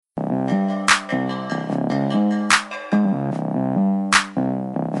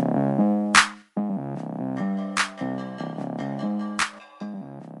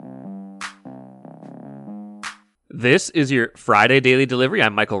This is your Friday Daily Delivery.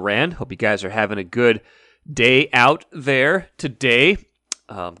 I'm Michael Rand. Hope you guys are having a good day out there today.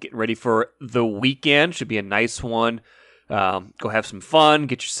 Getting ready for the weekend. Should be a nice one. Go have some fun.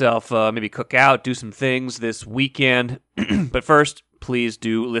 Get yourself, maybe cook out, do some things this weekend. But first, please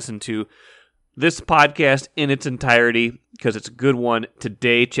do listen to this podcast in its entirety because it's a good one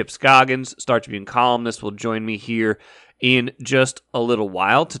today. Chip Scoggins, Star Tribune columnist, will join me here in just a little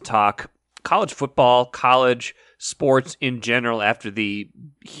while to talk college football, college sports in general after the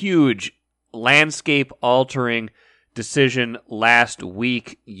huge landscape-altering decision last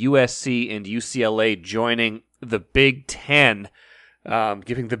week. USC and UCLA joining the Big Ten,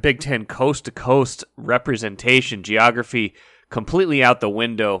 giving the Big Ten coast-to-coast representation, geography completely out the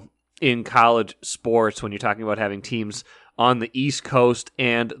window in college sports when you're talking about having teams on the East Coast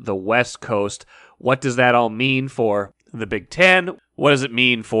and the West Coast. What does that all mean for the Big Ten? What does it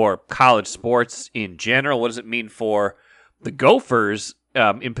mean for college sports in general? What does it mean for the Gophers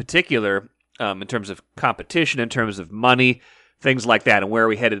in particular in terms of competition, in terms of money, things like that, and where are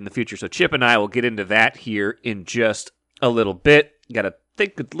we headed in the future? So Chip and I will get into that here in just a little bit. Got to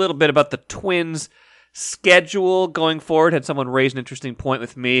think a little bit about the Twins' schedule going forward. Had someone raise an interesting point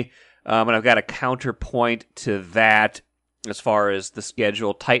with me, and I've got a counterpoint to that as far as the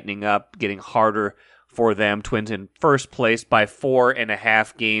schedule tightening up, getting harder for them. Twins in first place by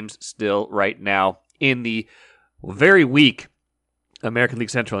 4.5 games still right now in the very weak American League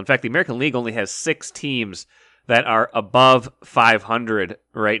Central. In fact, the American League only has 6 teams that are above 500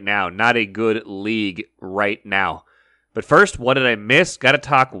 right now. Not a good league right now. But first, what did I miss? Got to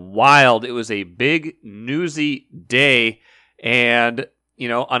talk Wild. It was a big, newsy day. And,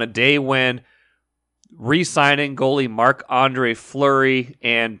 on a day when re-signing goalie Marc-Andre Fleury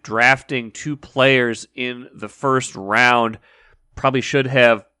and drafting 2 players in the first round probably should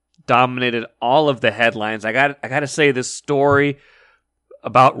have dominated all of the headlines. I got to say, this story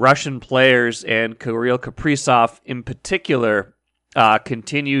about Russian players and Kirill Kaprizov in particular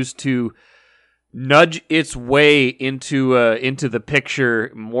continues to nudge its way into the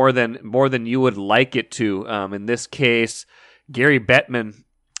picture more than you would like it to. In this case, Gary Bettman,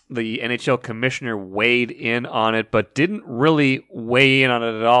 the NHL commissioner, weighed in on it, but didn't really weigh in on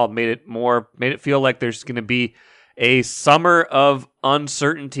it at all. Made it feel like there's going to be a summer of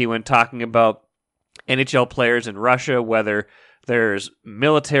uncertainty when talking about NHL players in Russia, whether there's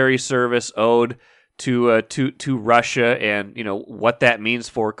military service owed to Russia, and what that means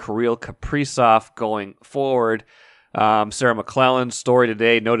for Kirill Kaprizov going forward. Sarah McClellan's story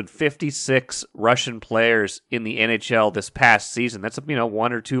today noted 56 Russian players in the NHL this past season. That's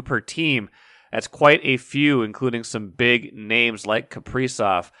 1 or 2 per team. That's quite a few, including some big names like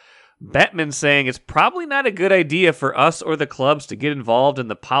Kaprizov. Bettman saying it's probably not a good idea for us or the clubs to get involved in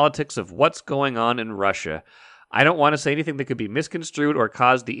the politics of what's going on in Russia. I don't want to say anything that could be misconstrued or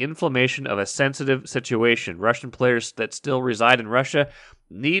cause the inflammation of a sensitive situation. Russian players that still reside in Russia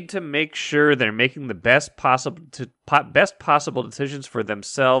need to make sure they're making the best possible decisions for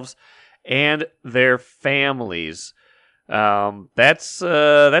themselves and their families. That's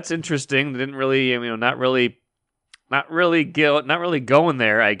interesting. Didn't really, not really going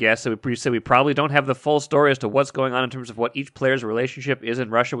there, I guess. So we said we probably don't have the full story as to what's going on in terms of what each player's relationship is in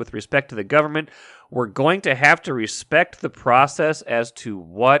Russia with respect to the government. We're going to have to respect the process as to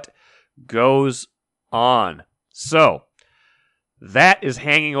what goes on. So that is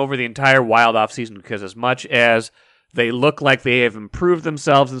hanging over the entire Wild offseason because as much as they look like they have improved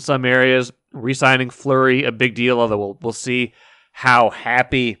themselves in some areas, re-signing Fleury, a big deal, although we'll see how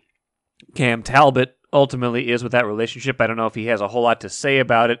happy Cam Talbot ultimately is with that relationship. I don't know if he has a whole lot to say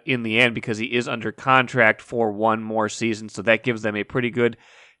about it in the end because he is under contract for 1 more season, so that gives them a pretty good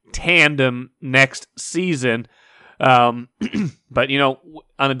tandem next season. But,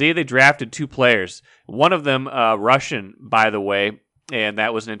 on a day they drafted 2 players, one of them Russian, by the way, and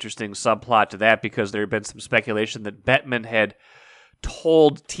that was an interesting subplot to that because there had been some speculation that Bettman had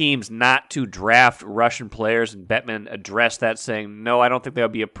told teams not to draft Russian players, and Bettman addressed that, saying, "No, I don't think that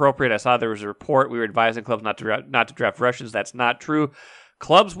would be appropriate. I saw there was a report. We were advising clubs not to draft Russians. That's not true.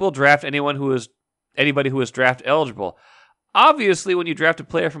 Clubs will draft anybody who is draft eligible. Obviously, when you draft a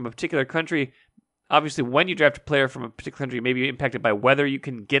player from a particular country, you may be impacted by whether you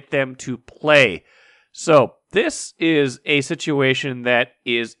can get them to play. So this is a situation that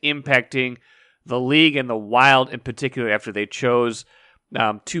is impacting the league and the Wild in particular after they chose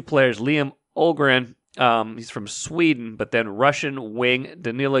 2 players, Liam Olgren, he's from Sweden, but then Russian wing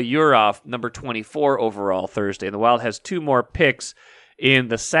Danila Yurov, number 24 overall Thursday. And the Wild has 2 more picks in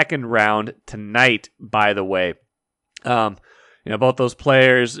the second round tonight, by the way. Both those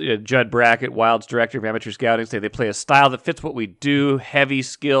players, Judd Brackett, Wild's director of amateur scouting, say they play a style that fits what we do, heavy,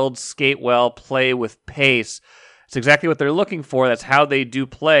 skilled, skate well, play with pace. It's exactly what they're looking for. That's how they do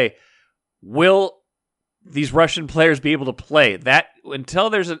play. Will these Russian players be able to play? That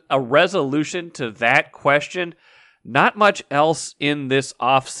until there's a resolution to that question, not much else in this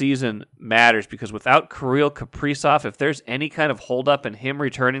offseason matters, because without Kirill Kaprizov, if there's any kind of holdup in him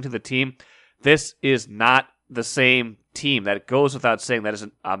returning to the team, this is not the same team. That goes without saying. That is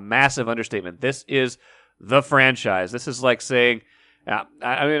a massive understatement. This is the franchise. This is like saying, I'm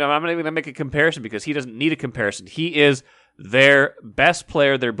not even going to make a comparison because he doesn't need a comparison. He is their best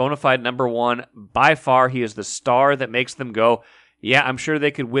player, their bona fide number one. By far, he is the star that makes them go, yeah, I'm sure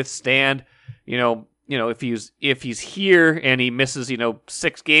they could withstand, if he's here and he misses,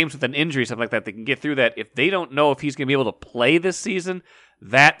 6 games with an injury, something like that, they can get through that. If they don't know if he's going to be able to play this season,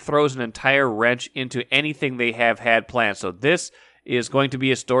 that throws an entire wrench into anything they have had planned. So this is going to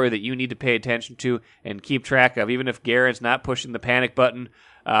be a story that you need to pay attention to and keep track of, even if Guerin's not pushing the panic button.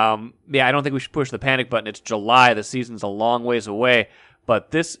 I don't think we should push the panic button. It's July. The season's a long ways away.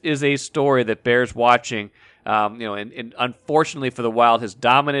 But this is a story that bears watching. And unfortunately for the Wild, has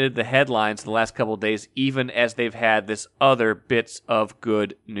dominated the headlines the last couple of days, even as they've had this other bits of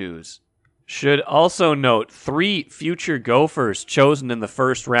good news. Should also note 3 future Gophers chosen in the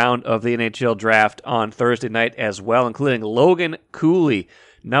first round of the NHL draft on Thursday night as well, including Logan Cooley,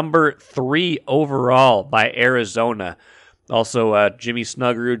 number 3 overall by Arizona. Also, Jimmy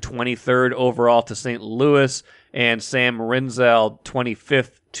Snuggerud, 23rd overall to St. Louis, and Sam Rinzel,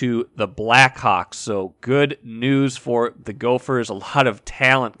 25th to the Blackhawks. So good news for the Gophers. A lot of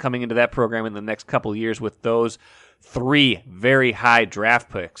talent coming into that program in the next couple of years with those 3 very high draft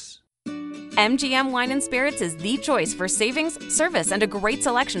picks. MGM Wine and Spirits is the choice for savings, service, and a great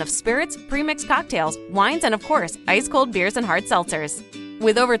selection of spirits, premixed cocktails, wines, and of course, ice-cold beers and hard seltzers.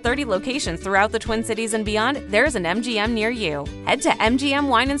 With over 30 locations throughout the Twin Cities and beyond, there's an MGM near you. Head to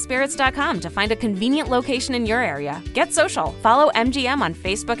MGMWineandSpirits.com to find a convenient location in your area. Get social. Follow MGM on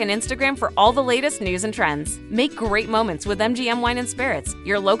Facebook and Instagram for all the latest news and trends. Make great moments with MGM Wine and Spirits,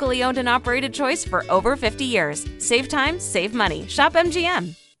 your locally owned and operated choice for over 50 years. Save time, save money. Shop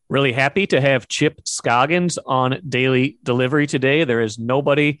MGM. Really happy to have Chip Scoggins on Daily Delivery today. There is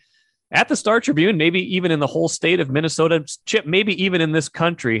nobody at the Star Tribune, maybe even in the whole state of Minnesota, Chip, maybe even in this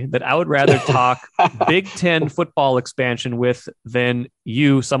country, that I would rather talk Big Ten football expansion with than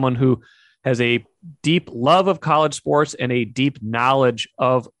you, someone who has a deep love of college sports and a deep knowledge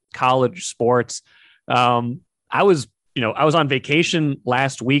of college sports. I was on vacation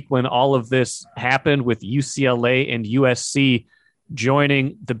last week when all of this happened, with UCLA and USC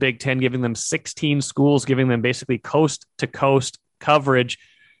joining the Big Ten, giving them 16 schools, giving them basically coast to coast coverage.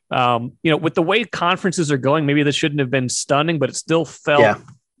 With the way conferences are going, maybe this shouldn't have been stunning, but it still felt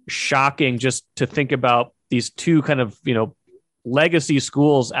shocking just to think about these 2 kind of, legacy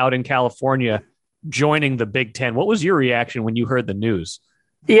schools out in California joining the Big Ten. What was your reaction when you heard the news?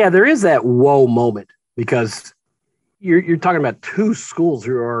 Yeah, there is that whoa moment, because you're talking about 2 schools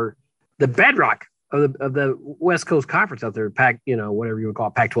who are the bedrock of the West Coast Conference out there, Pac, whatever you would call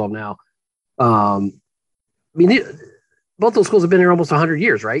it, Pac-12 now. Both those schools have been there almost 100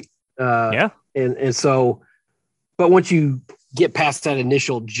 years, right? And so, but once you get past that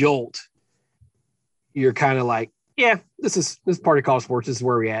initial jolt, you're kind of like, yeah, this is part of college sports. This is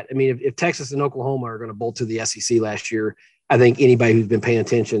where we're at. I mean, if Texas and Oklahoma are going to bolt to the SEC last year, I think anybody who's been paying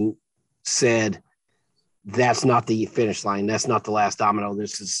attention said that's not the finish line. That's not the last domino.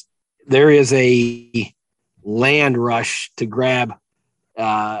 There is a land rush to grab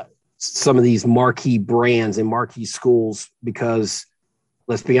some of these marquee brands and marquee schools, because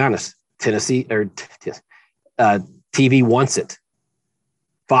let's be honest, Tennessee or TV wants it.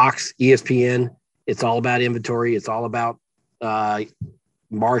 Fox, ESPN, it's all about inventory. It's all about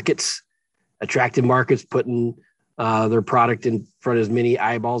markets, attractive markets, putting their product in front of as many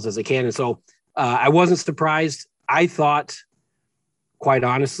eyeballs as they can. And so I wasn't surprised. I thought, quite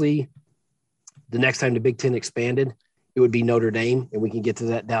honestly, the next time the Big Ten expanded, it would be Notre Dame, and we can get to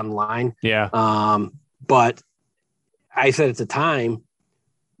that down the line. Yeah. But I said at the time,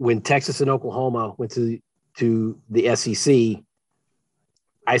 when Texas and Oklahoma went to the SEC,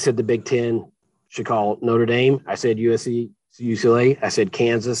 I said the Big Ten should call Notre Dame. I said UCLA. I said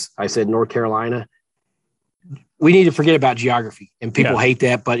Kansas. I said North Carolina. We need to forget about geography, and people hate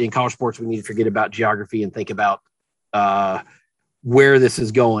that. But in college sports, we need to forget about geography and think about where this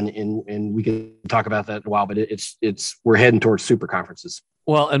is going. And we can talk about that in a while, but we're heading towards super conferences.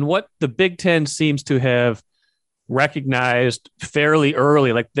 Well, and what the Big Ten seems to have recognized fairly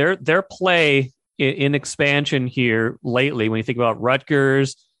early, like their play, in expansion here lately, when you think about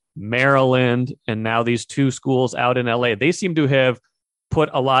Rutgers, Maryland, and now these two schools out in LA, they seem to have put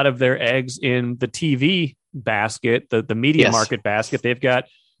a lot of their eggs in the TV basket, the media market basket. They've got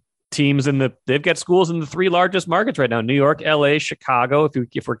they've got schools in the three largest markets right now: New York, LA, Chicago.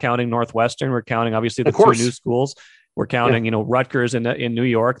 If we're counting Northwestern, we're counting obviously the two new schools. We're counting, Rutgers in New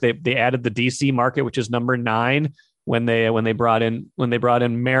York. They added the DC market, which is number 9 when they brought in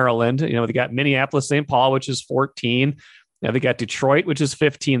Maryland. They got Minneapolis, St. Paul, which is 14. Now they got Detroit, which is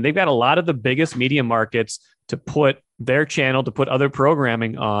 15. They've got a lot of the biggest media markets to put their channel, to put other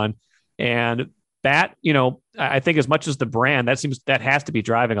programming on, and that, I think as much as the brand, that has to be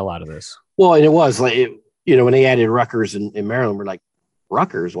driving a lot of this. Well, and it was like, when they added Rutgers in Maryland, we're like,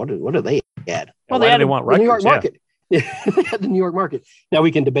 Rutgers, what do they add? Well, they want Rutgers, the New York market. They had the New York market. Now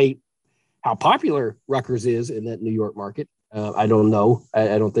we can debate how popular Rutgers is in that New York market. I don't know.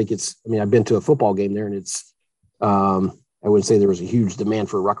 I don't think it's. I mean, I've been to a football game there, and it's. I wouldn't say there was a huge demand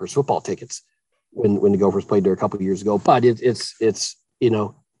for Rutgers football tickets when the Gophers played there a couple of years ago. But it's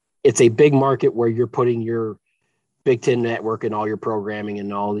a big market where you're putting your Big Ten network and all your programming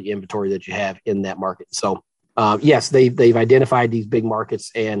and all the inventory that you have in that market. So yes, they've identified these big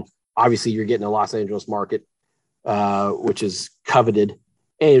markets, and obviously you're getting the Los Angeles market, which is coveted,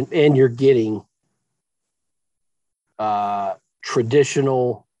 and you're getting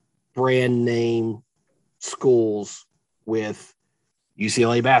traditional brand name schools with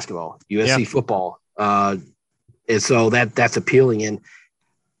UCLA basketball, USC football. And so that's appealing. And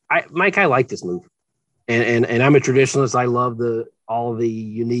I like this move. And I'm a traditionalist. I love all the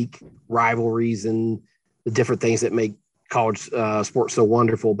unique rivalries and the different things that make college sports so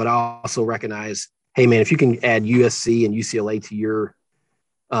wonderful. But I also recognize, hey man, if you can add USC and UCLA to your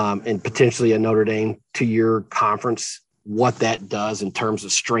and potentially a Notre Dame to your conference, what that does in terms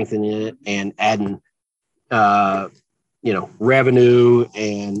of strengthening it and adding revenue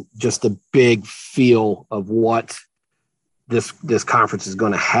and just the big feel of what this conference is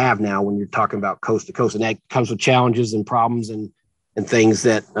going to have now when you're talking about coast to coast. And that comes with challenges and problems and things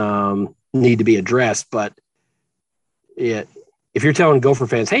that need to be addressed. But if you're telling Gopher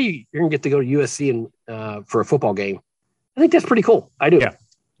fans, hey, you're going to get to go to USC and for a football game, I think that's pretty cool. I do.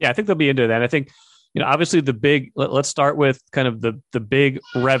 Yeah, I think they'll be into that. I think, obviously the big, let's start with kind of the big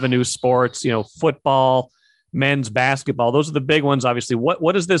revenue sports, football, men's basketball. Those are the big ones, obviously.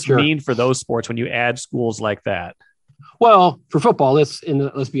 What does this mean for those sports when you add schools like that? Well, for football, let's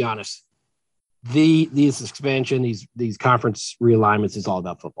be honest. These expansion, these conference realignments is all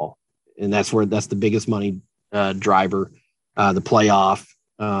about football. And that's the biggest money driver, the playoff,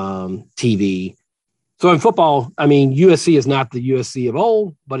 TV. So in football, I mean, USC is not the USC of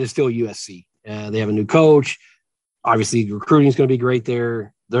old, but it's still USC. They have a new coach. Obviously, recruiting is going to be great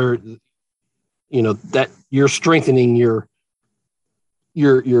there. They're, that you're strengthening your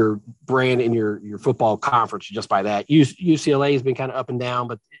brand in your football conference just by that. UCLA has been kind of up and down,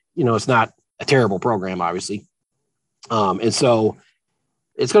 but it's not a terrible program, obviously. And so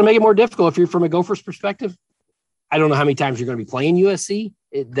it's going to make it more difficult if you're from a Gophers perspective. I don't know how many times you're going to be playing USC.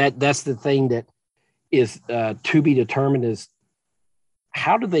 That's the thing that is to be determined, is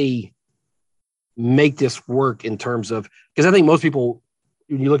how do they make this work in terms of, because I think most people,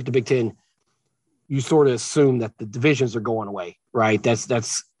 when you look at the Big Ten, you sort of assume that the divisions are going away, right?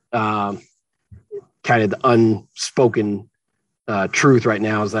 That's kind of the unspoken truth right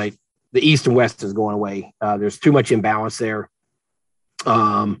now, is like the East and West is going away. There's too much imbalance there.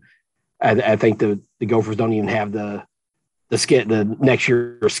 I think the Gophers don't even have the next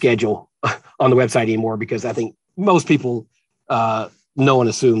year's schedule on the website anymore, because I think most people know and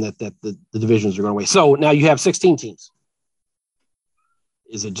assume that the divisions are going away. So now you have 16 teams.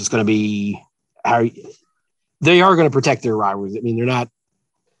 Is it just going to be they are going to protect their rivalries? I mean, they're not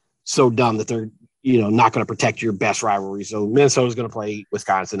so dumb that they're not going to protect your best rivalry. So Minnesota's going to play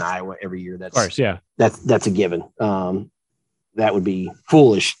Wisconsin, Iowa every year. That's, of course, yeah. That's a given. That would be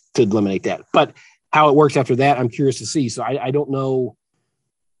foolish to eliminate that. But how it works after that, I'm curious to see. So I don't know.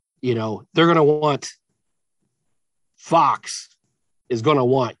 They're going to want Fox is going to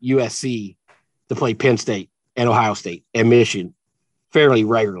want USC to play Penn State and Ohio State and Michigan fairly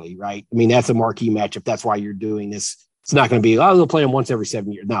regularly, right? I mean, that's a marquee matchup. That's why you're doing this. It's not going to be, they'll play them once every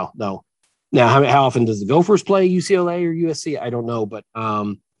 7 years. No. Now, how often does the Gophers play UCLA or USC? I don't know, but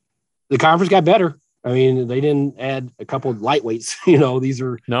the conference got better. I mean, they didn't add a couple of lightweights. These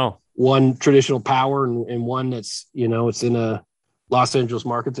are one traditional power and one that's, it's in a Los Angeles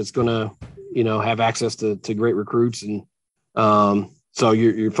market that's going to, have access to great recruits. And so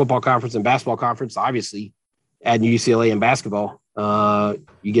your football conference and basketball conference, obviously, adding UCLA and basketball,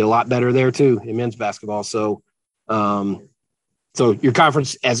 You get a lot better there too in men's basketball. So, so your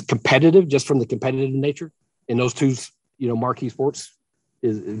conference as competitive, just from the competitive nature in those two, marquee sports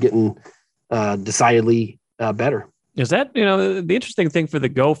is getting decidedly better. Is that, the interesting thing for the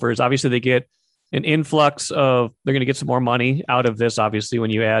Gophers, obviously they get an influx of, they're going to get some more money out of this, obviously, when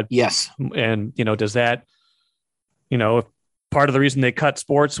you add. Yes. And, does that, if part of the reason they cut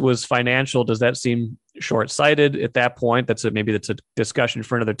sports was financial, does that seem short-sighted at that point? Maybe that's a discussion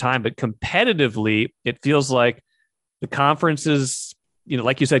for another time, but competitively, it feels like the conference is,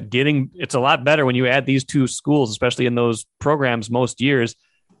 like you said, it's a lot better when you add these two schools, especially in those programs most years.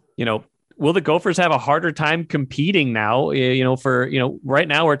 Will the Gophers have a harder time competing now? Right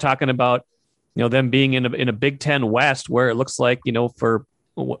now we're talking about, them being in a Big Ten West where it looks like, for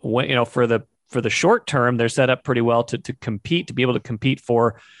the short term, they're set up pretty well to compete, to be able to compete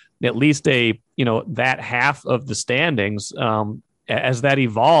for at least that half of the standings. As that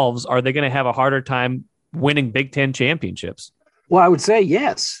evolves, are they going to have a harder time winning Big Ten championships? Well, I would say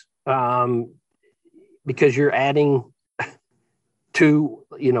yes, because you're adding two,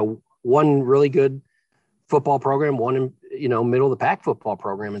 one really good football program, one in, middle of the pack football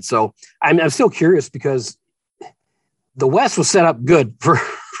program. And so I'm still curious because the West was set up good for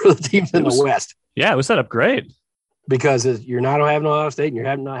the teams in the West. Yeah, it was set up great. Because you're not having Ohio State and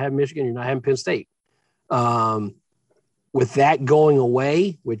you're not having Michigan, you're not having Penn State. With that going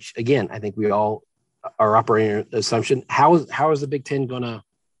away, which again, I think we all are operating an assumption, how is the Big Ten going to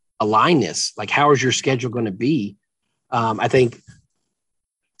align this? Like, how is your schedule going to be? I think,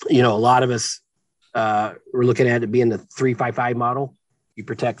 a lot of us we're looking at it being the 3-5-5 model. You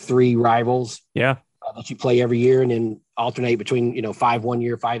protect three rivals. Yeah. That you play every year and then alternate between, 5 one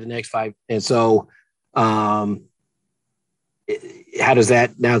year, 5 the next 5. And so, how does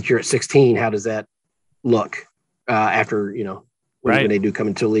that, now that you're at 16, how does that look after, when they do come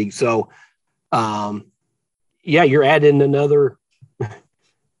into the league? So, you're adding another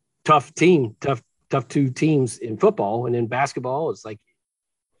tough two teams in football. And in basketball, it's like,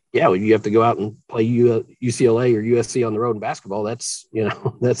 you have to go out and play UCLA or USC on the road in basketball. That's,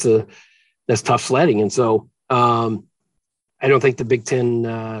 that's tough sledding. And so I don't think the Big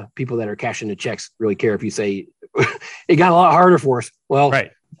Ten people that are cashing the checks really care if you say it got a lot harder for us. Well,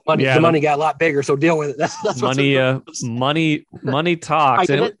 right. The money got a lot bigger, so deal with it. That's money talks.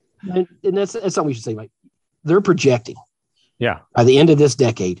 And that's something we should say, Mike. They're projecting, by the end of this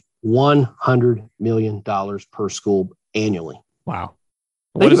decade, $100 million per school annually. Wow.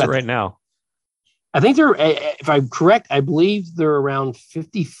 What is it right now? I think they're, if I'm correct, I believe they're around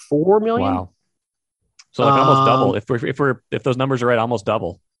 54 million. Wow. So like almost double. If those numbers are right, almost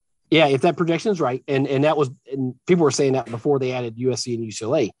double. Yeah, if that projection is right, and that was, and people were saying that before they added USC and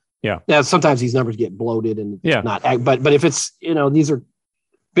UCLA. Yeah. Now sometimes these numbers get bloated and not, but if it's these are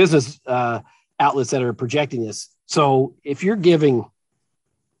business outlets that are projecting this. So if you're giving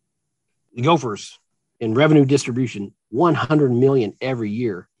the Gophers in revenue distribution $100 million every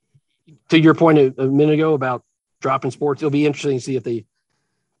year, to your point a minute ago about dropping sports, it'll be interesting to see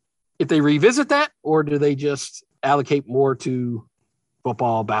if they revisit that, or do they just allocate more to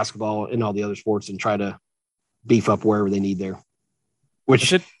football, basketball, and all the other sports and try to beef up wherever they need there.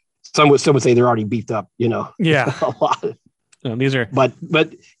 Which some would say they're already beefed up, Yeah, a lot. These are, but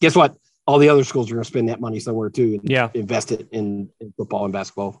guess what? All the other schools are going to spend that money somewhere too, and invest it in football and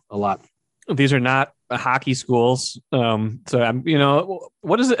basketball a lot. These are not hockey schools, so I'm,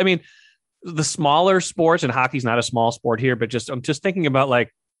 what is it? I mean, the smaller sports, and hockey's not a small sport here, but I'm just thinking about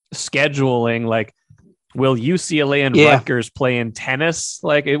like scheduling, like will UCLA and Rutgers play in tennis?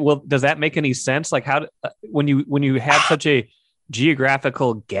 Like does that make any sense? Like when you have such a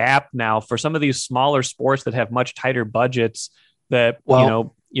geographical gap now for some of these smaller sports that have much tighter budgets that,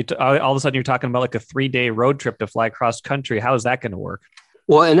 all of a sudden you're talking about like a 3-day road trip to fly cross country. How is that going to work?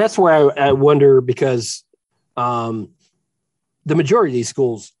 Well, and that's where I wonder, because the majority of these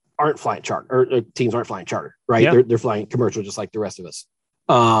schools aren't flying charter, or teams aren't flying charter, right? Yeah. They're flying commercial just like the rest of us.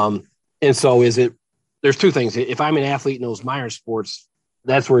 And so there's two things. If I'm an athlete in those minor sports,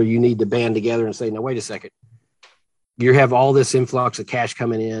 that's where you need to band together and say, no, wait a second. You have all this influx of cash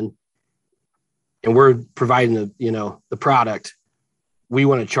coming in and we're providing the product. We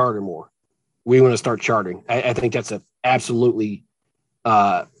want to charter more. We want to start chartering. I think that's a absolutely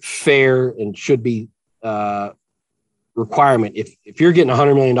fair and should be requirement. If you're getting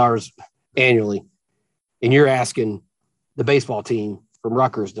 $100 million annually and you're asking the baseball team from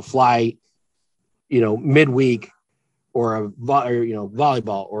Rutgers to fly, midweek, or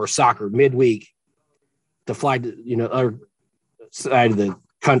volleyball or soccer midweek to fly to, other side of the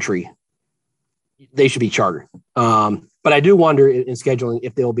country, they should be chartered. But I do wonder in scheduling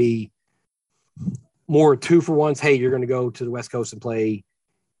if there'll be more 2-for-1s. Hey, you're going to go to the West Coast and play,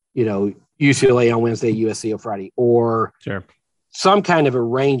 UCLA on Wednesday, USC on Friday, or some kind of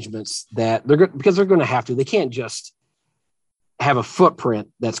arrangements that because they're going to have to. They can't just have a footprint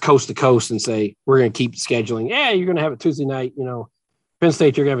that's coast to coast and say we're going to keep scheduling. Yeah, you're going to have a Tuesday night. Penn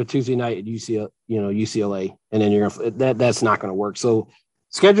State, you're going to have a Tuesday night at UCLA, and then you're going to that's not going to work. So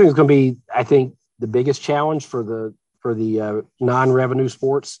scheduling is going to be, I think, the biggest challenge for the non-revenue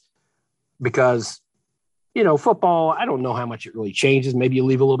sports because. Football, I don't know how much it really changes. Maybe you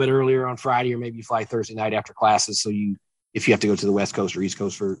leave a little bit earlier on Friday, or maybe you fly Thursday night after classes. So if you have to go to the West Coast or East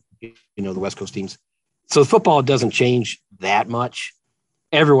Coast for, the West Coast teams. So football doesn't change that much.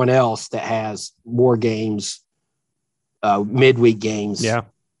 Everyone else that has more games, midweek games. Yeah.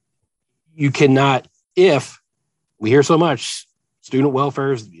 You cannot, if we hear so much student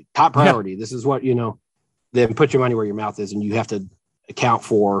welfare is top priority. Yeah. This is what, then put your money where your mouth is, and you have to account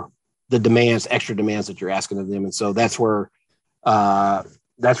for the extra demands that you're asking of them. And so that's where I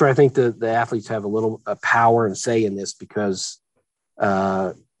think the athletes have a little power and say in this because they're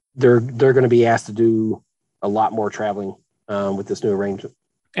going to be asked to do a lot more traveling with this new arrangement.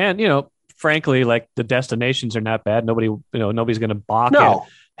 And, frankly, like the destinations are not bad. Nobody's going to balk at,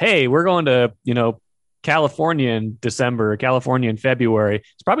 hey, we're going to, California in December, California in February.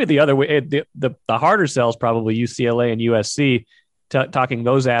 It's probably the other way. The harder sell is probably UCLA and USC. Talking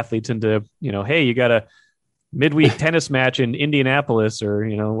those athletes into, hey, you got a midweek tennis match in Indianapolis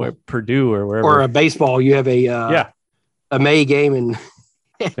or, Purdue or wherever. Or a baseball, you have a May game in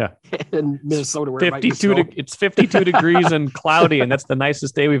Minnesota. Where it's 52 degrees and cloudy, and that's the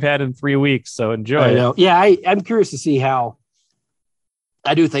nicest day we've had in 3 weeks. So enjoy it. Know. Yeah, I'm curious to see how.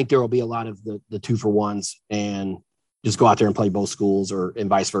 I do think there will be a lot of the 2-for-1s and just go out there and play both schools and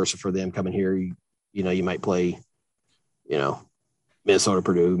vice versa for them coming here. You might play, Minnesota,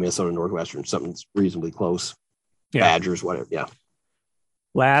 Purdue, Minnesota, Northwestern, something reasonably close. Yeah. Badgers, whatever. Yeah.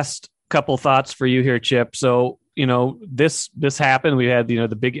 Last couple thoughts for you here, Chip. So, this happened. We had,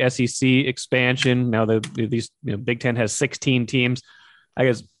 the big SEC expansion. Now these Big Ten has 16 teams. I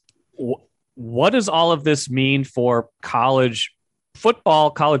guess, what does all of this mean for college football,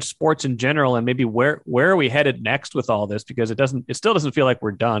 college sports in general, and maybe where are we headed next with all this? Because it still doesn't feel like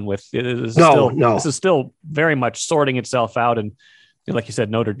we're done with it. This is still very much sorting itself out. And like you said,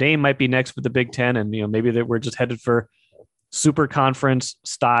 Notre Dame might be next with the Big Ten, and maybe that we're just headed for super conference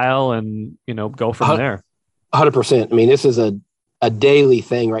style, and go from there. 100%. I mean, this is a daily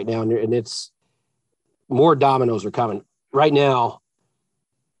thing right now, and it's more dominoes are coming right now.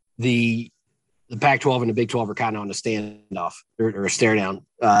 The Pac-12 and the Big 12 are kind of on a standoff or a stare down.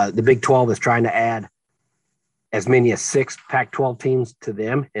 The Big 12 is trying to add as many as 6 Pac-12 teams to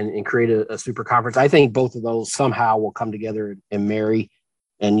them and create a super conference. I think both of those somehow will come together and marry,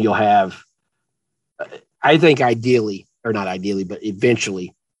 and you'll have, I think ideally, or not ideally, but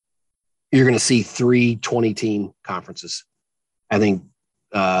eventually you're going to see 3 20-team conferences. I think,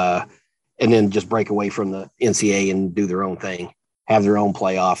 and then just break away from the NCAA and do their own thing, have their own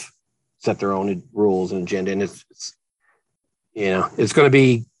playoff, set their own rules and agenda. And it's going to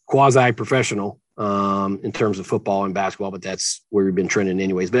be quasi-professional in terms of football and basketball, but that's where we've been trending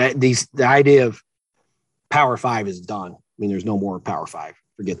anyways. But the idea of Power 5 is done. I mean, there's no more Power 5.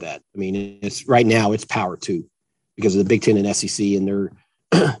 Forget that. I mean, it's right now it's Power 2 because of the Big Ten and SEC, and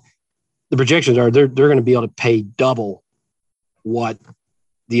the projections are they're going to be able to pay double what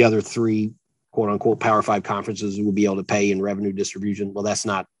the other 3 quote unquote Power 5 conferences will be able to pay in revenue distribution. Well, that's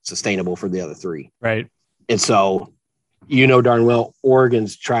not sustainable for the other 3. Right. And so, darn well,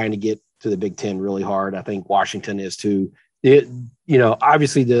 Oregon's trying to get to the Big Ten really hard. I think Washington is too.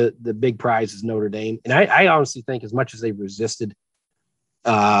 Obviously the big prize is Notre Dame. And I honestly think as much as they've resisted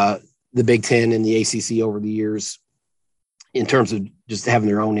the Big Ten and the ACC over the years in terms of just having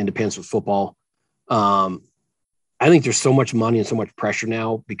their own independence with football, I think there's so much money and so much pressure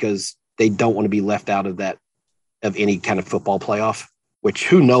now because they don't want to be left out of any kind of football playoff, which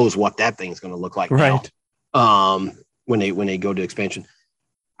who knows what that thing's going to look like right now, when they go to expansion.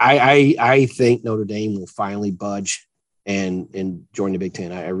 I think Notre Dame will finally budge and join the Big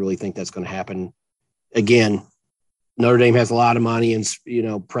Ten. I really think that's going to happen. Again, Notre Dame has a lot of money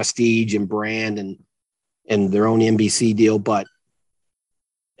and prestige and brand and their own NBC deal, but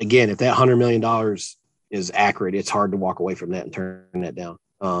again, if that $100 million is accurate, it's hard to walk away from that and turn that down.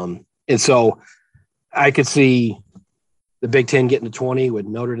 And so I could see the Big Ten getting to 20 with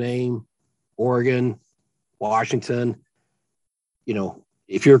Notre Dame, Oregon, Washington.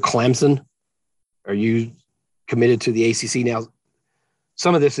 If you're Clemson, are you committed to the ACC now?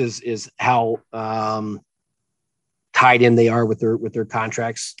 Some of this is how tied in they are with their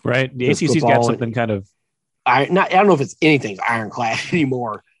contracts. Right. The ACC's got something kind of. I don't know if it's anything's ironclad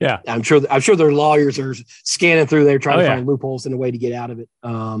anymore. Yeah. I'm sure their lawyers are scanning through there trying to find loopholes and a way to get out of it.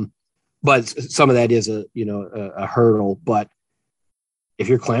 But some of that is a hurdle. But if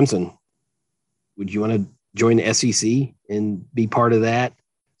you're Clemson, would you want to join the SEC and be part of that?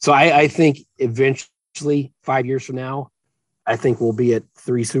 So I think eventually 5 years from now, I think we'll be at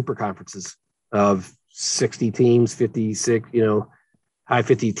 3 super conferences of 60 teams, 56, high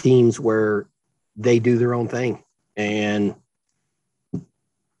 50 teams where they do their own thing. And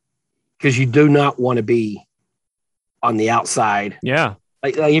because you do not want to be on the outside. Yeah.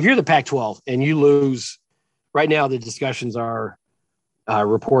 Like if you're the Pac-12 and you lose, right now the discussions are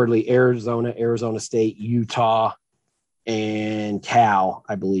reportedly Arizona State, Utah, and Cal,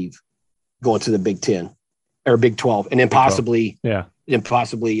 I believe, going to the Big 10 or Big 12, and then possibly,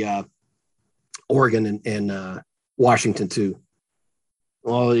 Oregon and Washington too.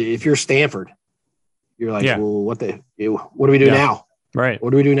 Well, if you're Stanford, you're like, well, what do we do now? Right. What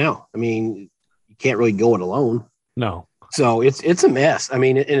do we do now? I mean, you can't really go it alone. No. So it's a mess. I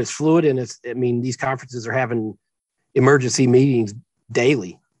mean, and it's fluid, and these conferences are having emergency meetings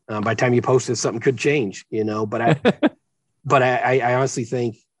daily. By the time you post this, something could change, but I honestly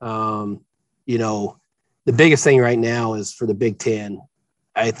think, the biggest thing right now is for the Big Ten.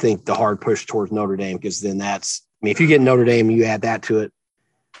 I think the hard push towards Notre Dame, because then if you get Notre Dame, you add that to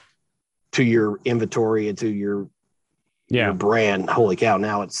your inventory and to your brand. Holy cow.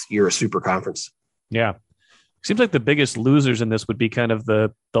 Now you're a super conference. Yeah. Seems like the biggest losers in this would be kind of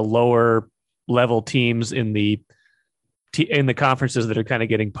the lower level teams in the conferences that are kind of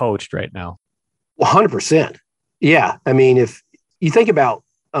getting poached right now. 100%. Yeah. I mean, if you think about,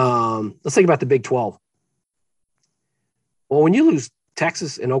 let's think about the Big 12. Well, when you lose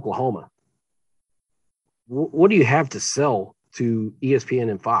Texas and Oklahoma, what do you have to sell to ESPN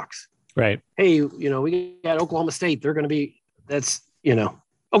and Fox? Right. Hey, we got Oklahoma State. They're going to be,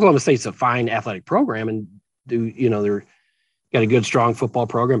 Oklahoma State's a fine athletic program and they're got a good, strong football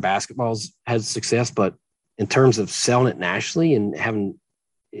program. Basketball's has success, but in terms of selling it nationally and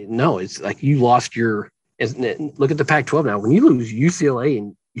it's like you lost look at the Pac-12 now. When you lose UCLA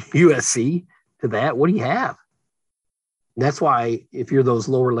and USC to that, what do you have? And that's why if you're those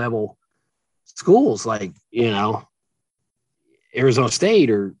lower level schools like, Arizona State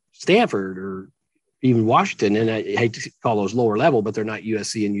or Stanford or even Washington, and I hate to call those lower level, but they're not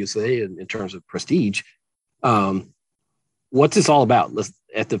USC and UCLA in terms of prestige. What's this all about?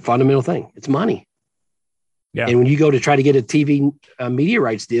 At the fundamental thing, it's money. Yeah. And when you go to try to get a TV media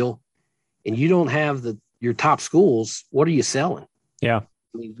rights deal and you don't have your top schools, what are you selling? Yeah.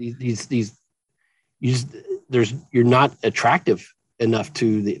 You're not attractive enough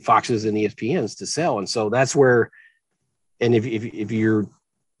to the Foxes and ESPNs to sell. And so that's where, and if you're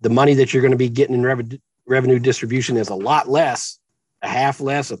the money that you're going to be getting in revenue distribution is a lot less, a half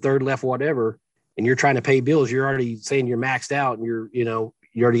less, a third less, whatever, and you're trying to pay bills, you're already saying you're maxed out and you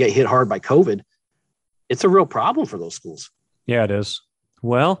already get hit hard by COVID. It's a real problem for those schools. Yeah, it is.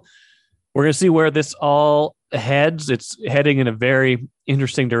 Well, we're going to see where this all heads. It's heading in a very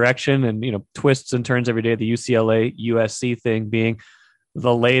interesting direction and, twists and turns every day. The UCLA USC thing being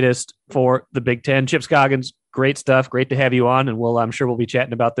the latest for the Big Ten. Chip Scoggins, great stuff. Great to have you on. And I'm sure we'll be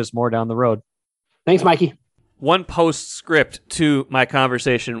chatting about this more down the road. Thanks, Mikey. One postscript to my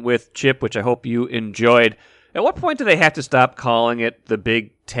conversation with Chip, which I hope you enjoyed. At what point do they have to stop calling it the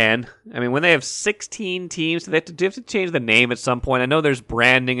Big Ten? I mean, when they have 16 teams, do they have to change the name at some point? I know there's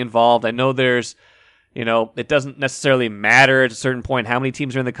branding involved. I know there's, it doesn't necessarily matter at a certain point how many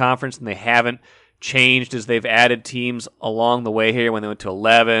teams are in the conference, and they haven't changed as they've added teams along the way here when they went to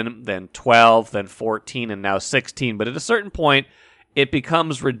 11, then 12, then 14, and now 16. But at a certain point, it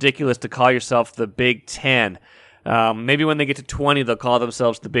becomes ridiculous to call yourself the Big Ten. Maybe when they get to 20, they'll call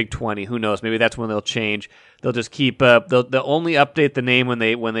themselves the Big 20. Who knows? Maybe that's when they'll change. They'll just keep they'll only update the name when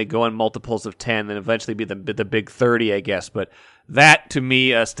they go in multiples of 10, then eventually be the Big 30, I guess. But that to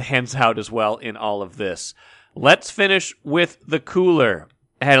me stands out as well in all of this. Let's finish with the cooler.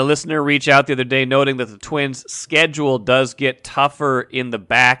 I had a listener reach out the other day noting that the Twins' schedule does get tougher in the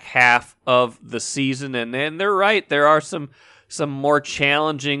back half of the season, and they're right. There are some more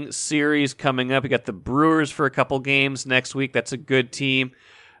challenging series coming up. We got the Brewers for a couple games next week. That's a good team.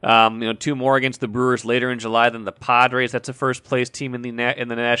 2 more against the Brewers later in July than the Padres. That's a first place team in the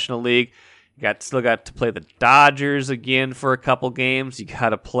National League. You still got to play the Dodgers again for a couple games. You got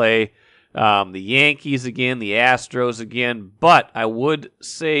to play the Yankees again, the Astros again. But I would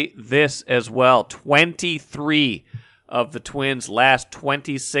say this as well: 23 of the Twins' last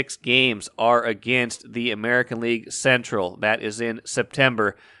 26 games are against the American League Central. That is in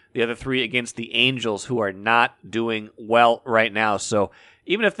September. The other 3 against the Angels, who are not doing well right now. So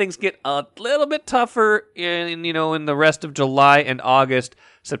even if things get a little bit tougher in the rest of July and August,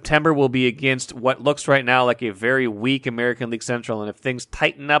 September will be against what looks right now like a very weak American League Central. And if things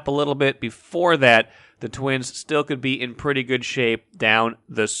tighten up a little bit before that, the Twins still could be in pretty good shape down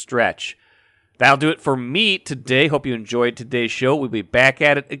the stretch. That'll do it for me today. Hope you enjoyed today's show. We'll be back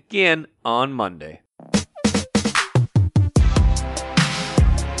at it again on Monday.